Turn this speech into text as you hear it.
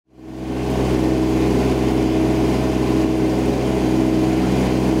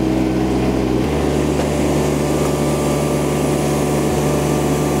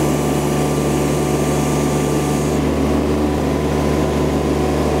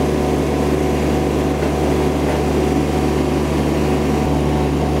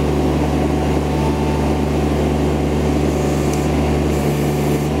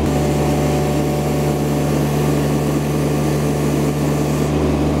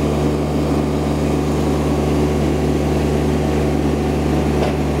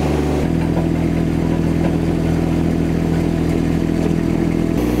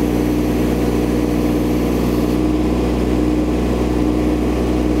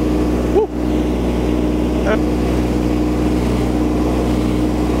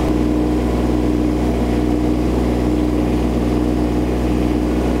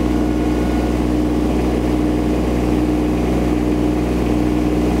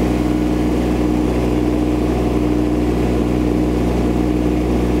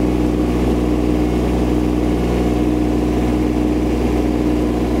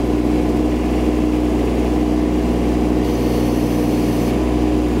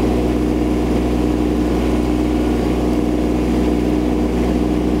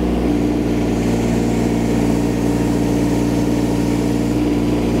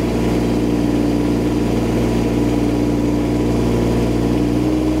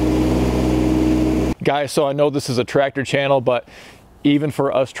Guys, so I know this is a tractor channel, but even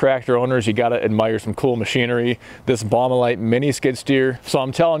for us tractor owners, you gotta admire some cool machinery. This Baumalight mini skid steer. So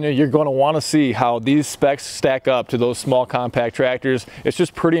I'm telling you, you're gonna wanna see how these specs stack up to those small compact tractors. It's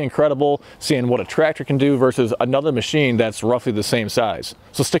just pretty incredible seeing what a tractor can do versus another machine that's roughly the same size.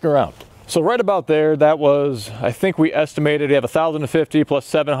 So stick around. So right about there, that was, I think we estimated you have 1,050 plus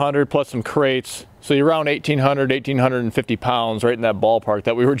 700 plus some crates. So you're around 1,800, 1,850 pounds right in that ballpark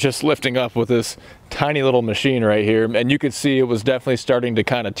that we were just lifting up with this tiny little machine right here. And you could see it was definitely starting to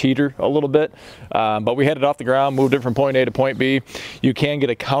kind of teeter a little bit. But we had it off the ground, moved it from point A to point B. You can get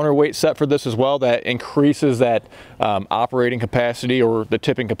a counterweight set for this as well that increases that operating capacity or the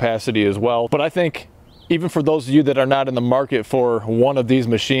tipping capacity as well. But I think even for those of you that are not in the market for one of these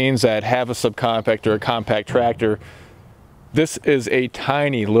machines that have a subcompact or a compact tractor, this is a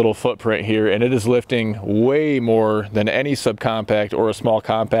tiny little footprint here, and it is lifting way more than any subcompact or a small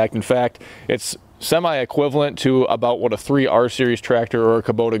compact. In fact, it's semi-equivalent to about what a 3R series tractor or a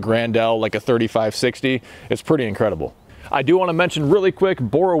Kubota Grandel, like a 3560. It's pretty incredible. I do want to mention really quick,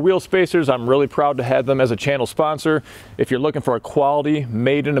 Bora wheel spacers. I'm really proud to have them as a channel sponsor. If you're looking for a quality,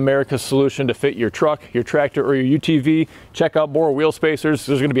 made in America solution to fit your truck, your tractor, or your UTV, check out Bora wheel spacers.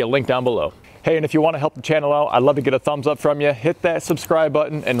 There's going to be a link down below. Hey, and if you want to help the channel out, I'd love to get a thumbs up from you. Hit that subscribe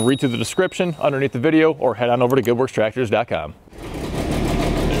button and read through the description underneath the video, or head on over to goodworkstractors.com. There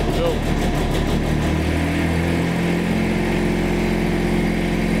we go.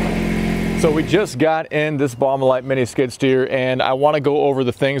 So we just got in this Baumalight mini skid steer, and I want to go over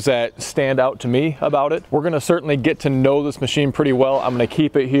the things that stand out to me about it. We're going to certainly get to know this machine pretty well. I'm going to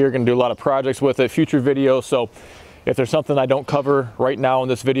keep it here, going to do a lot of projects with it, future videos. So if there's something I don't cover right now in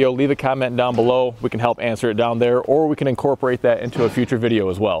this video, leave a comment down below. We can help answer it down there, or we can incorporate that into a future video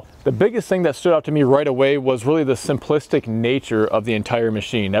as well. The biggest thing that stood out to me right away was really the simplistic nature of the entire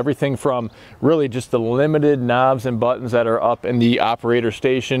machine. Everything from really just the limited knobs and buttons that are up in the operator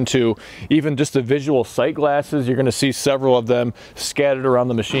station to even just the visual sight glasses. You're going to see several of them scattered around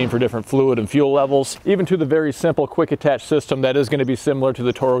the machine for different fluid and fuel levels, even to the very simple quick attach system that is going to be similar to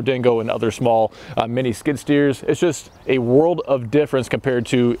the Toro Dingo and other small mini skid steers. It's just a world of difference compared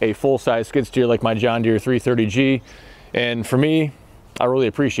to a full-size skid steer like my John Deere 330G. And for me, I really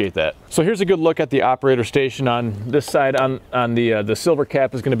appreciate that. So here's a good look at the operator station. On this side, on the silver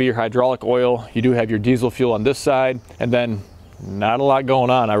cap is going to be your hydraulic oil. You do have your diesel fuel on this side, and then not a lot going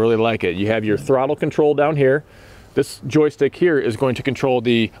on. I really like it. You have your throttle control down here. This joystick here is going to control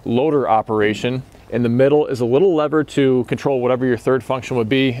the loader operation. In the middle is a little lever to control whatever your third function would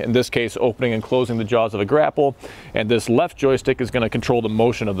be, in this case opening and closing the jaws of a grapple, and this left joystick is going to control the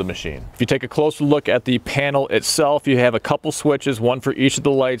motion of the machine. If you take a closer look at the panel itself, you have a couple switches, one for each of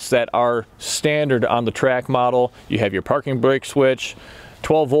the lights that are standard on the track model. You have your parking brake switch,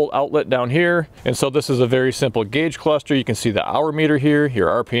 12-volt outlet down here, and so this is a very simple gauge cluster. You can see the hour meter here,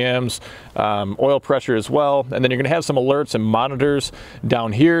 your RPMs, oil pressure as well, and then you're going to have some alerts and monitors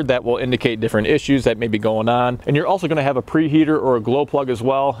down here that will indicate different issues that may be going on, and you're also going to have a preheater or a glow plug as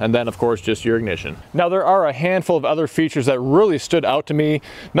well, and then of course just your ignition. Now there are a handful of other features that really stood out to me.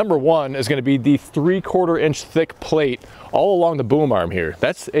 Number one is going to be the 3/4 inch thick plate all along the boom arm here.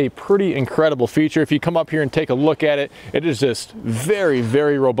 That's a pretty incredible feature. If you come up here and take a look at it, it is just very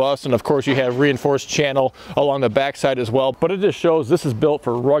robust, and of course you have reinforced channel along the backside as well, but it just shows this is built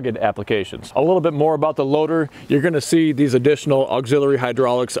for rugged applications. A little bit more about the loader. You're going to see these additional auxiliary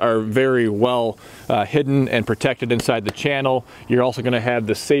hydraulics are very well hidden and protected inside the channel. You're also going to have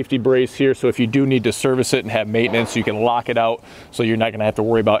the safety brace here, so if you do need to service it and have maintenance, you can lock it out so you're not going to have to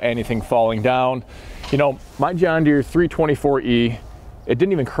worry about anything falling down. You know, my John Deere 324E, it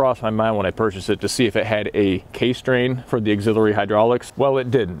didn't even cross my mind when I purchased it to see if it had a K-strain for the auxiliary hydraulics. Well,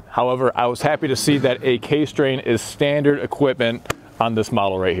 it didn't. However, I was happy to see that a K-strain is standard equipment on this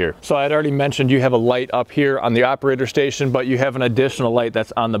model right here. So I had already mentioned you have a light up here on the operator station, but you have an additional light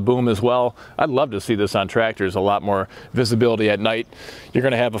that's on the boom as well. I'd love to see this on tractors, a lot more visibility at night. You're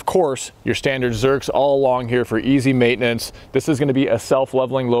going to have, of course, your standard Zerks all along here for easy maintenance. This is going to be a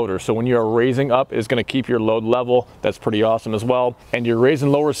self-leveling loader, so when you're raising up, it's going to keep your load level. That's pretty awesome as well. And your raise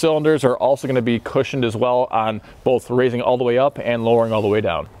and lower cylinders are also going to be cushioned as well on both raising all the way up and lowering all the way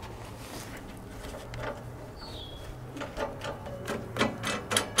down.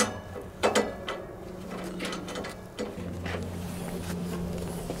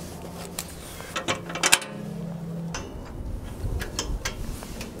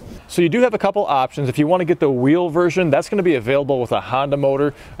 So you do have a couple options. If you want to get the wheel version, that's going to be available with a Honda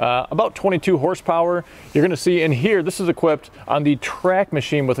motor, about 22 horsepower. You're going to see in here, this is equipped on the track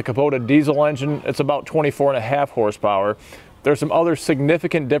machine with a Kubota diesel engine. It's about 24.5 horsepower. There's some other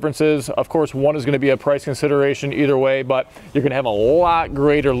significant differences. Of course, one is going to be a price consideration either way, but you're going to have a lot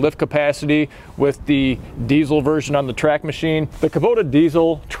greater lift capacity with the diesel version on the track machine. The Kubota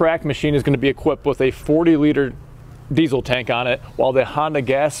diesel track machine is going to be equipped with a 40-liter diesel tank on it, while the Honda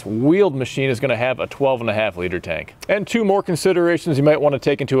gas wheeled machine is going to have a 12.5-liter tank. And two more considerations you might want to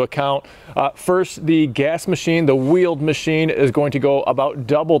take into account. First, the gas machine, the wheeled machine, is going to go about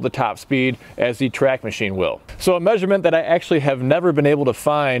double the top speed as the track machine will. So a measurement that I actually have never been able to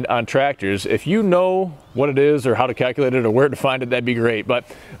find on tractors, if you know what it is or how to calculate it or where to find it, that'd be great. But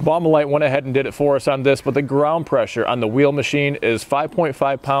Baumalight went ahead and did it for us on this, but the ground pressure on the wheel machine is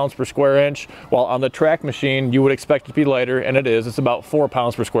 5.5 pounds per square inch, while on the track machine you would expect it to be lighter, and it is. It's about 4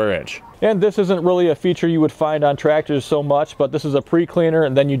 pounds per square inch. And this isn't really a feature you would find on tractors so much, but this is a pre-cleaner,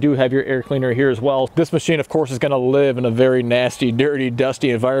 and then you do have your air cleaner here as well. This machine, of course, is going to live in a very nasty, dirty,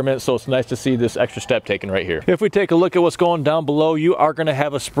 dusty environment, so it's nice to see this extra step taken right here. If we take a look at what's going down below, you are going to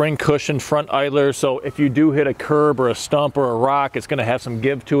have a spring cushion front idler, so if you do hit a curb or a stump or a rock, it's going to have some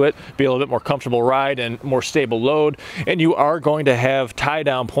give to it, be a little bit more comfortable ride and more stable load. And you are going to have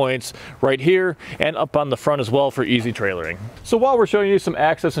tie-down points right here and up on the front as well for easy trailering. So while we're showing you some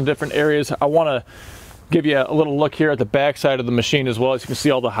access in different areas, I want to give you a little look here at the back side of the machine as well. As you can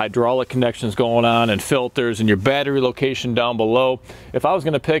see, all the hydraulic connections going on and filters and your battery location down below. If I was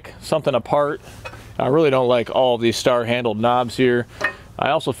going to pick something apart, I really don't like all of these star handled knobs here.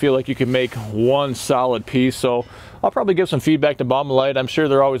 I also feel like you can make one solid piece, so I'll probably give some feedback to Baumalight. I'm sure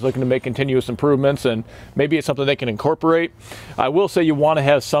they're always looking to make continuous improvements, and maybe it's something they can incorporate. I will say you want to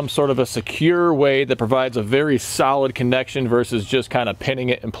have some sort of a secure way that provides a very solid connection versus just kind of pinning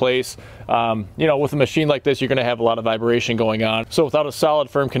it in place. You know, with a machine like this, you're going to have a lot of vibration going on. So without a solid,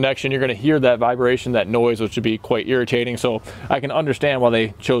 firm connection, you're going to hear that vibration, that noise, which would be quite irritating. So I can understand why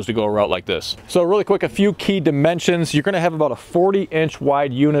they chose to go a route like this. So really quick, a few key dimensions. You're going to have about a 40-inch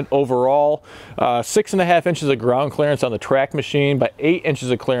wide unit overall, 6.5 inches of ground clearance on the track machine, by 8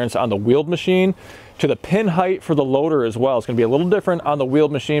 inches of clearance on the wheeled machine. To the pin height for the loader as well, it's going to be a little different on the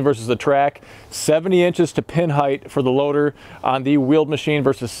wheeled machine versus the track. 70 inches to pin height for the loader on the wheeled machine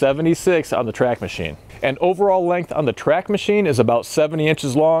versus 76 on the track machine. And overall length on the track machine is about 70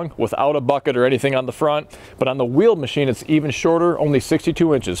 inches long without a bucket or anything on the front. But on the wheeled machine, it's even shorter, only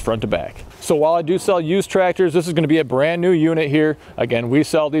 62 inches front to back. So while I do sell used tractors, this is going to be a brand new unit here. Again, we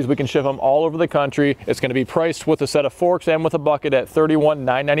sell these. We can ship them all over the country. It's going to be priced with a set of forks and with a bucket at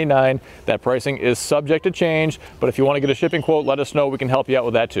 $31,999. That pricing is subject to change, but if you want to get a shipping quote, let us know. We can help you out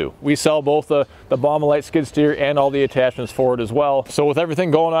with that too. We sell both the Baumalight skid steer and all the attachments for it as well. So with everything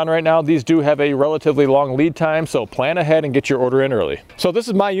going on right now, these do have a relatively long lead time, so plan ahead and get your order in early. So this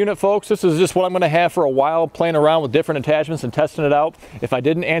is my unit, folks. This is just what I'm going to have for a while, playing around with different attachments and testing it out. If I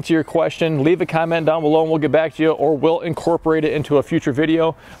didn't answer your question, leave a comment down below and we'll get back to you, or we'll incorporate it into a future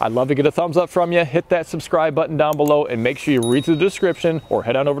video. I'd love to get a thumbs up from you. Hit that subscribe button down below and make sure you read through the description or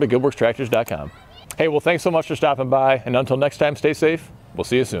head on over to goodworkstractors.com. Hey, well, thanks so much for stopping by, and until next time, stay safe. We'll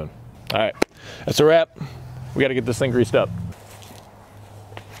see you soon. All right, that's a wrap. We got to get this thing greased up.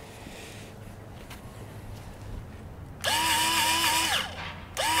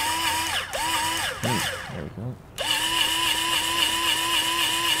 There we go.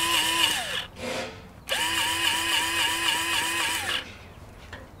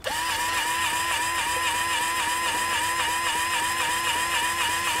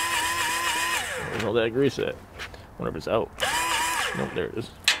 Where's all that grease at? I wonder if it's out. Nope, there it is.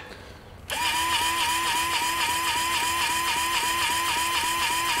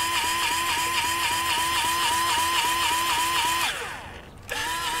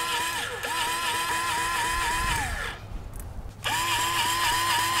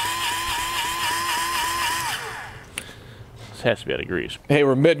 Has to be out of grease. Hey,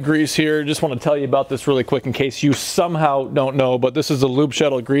 we're mid-grease here. Just want to tell you about this really quick in case you somehow don't know, but this is the lube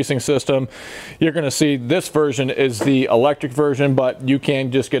shuttle greasing system. You're going to see this version is the electric version, but you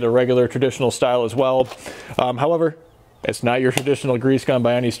can just get a regular traditional style as well. However, it's not your traditional grease gun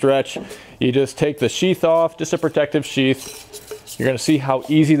by any stretch. You just take the sheath off, just a protective sheath. You're going to see how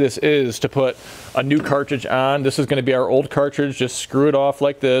easy this is to put a new cartridge on. This is going to be our old cartridge. Just screw it off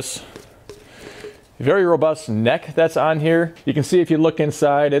like this. Very robust neck that's on here. You can see if you look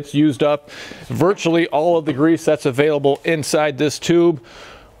inside, it's used up virtually all of the grease that's available inside this tube.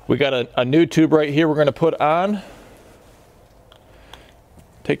 We got a new tube right here we're going to put on.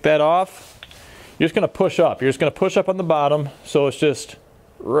 Take that off. You're just going to push up. You're just going to push up on the bottom, so it's just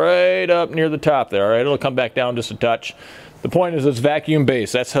right up near the top there. All right, it'll come back down just a touch. The point is it's vacuum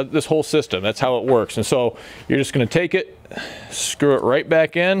based. That's how this whole system, that's how it works. And so you're just going to take it, screw it right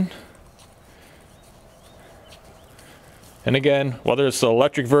back in. And again, whether it's the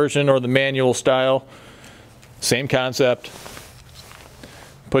electric version or the manual style, same concept.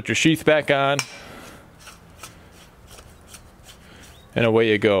 Put your sheath back on, and away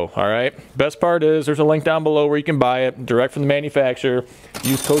you go. All right. Best part is there's a link down below where you can buy it direct from the manufacturer.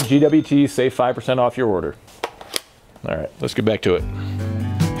 Use code GWT, save 5% off your order. All right, let's get back to it.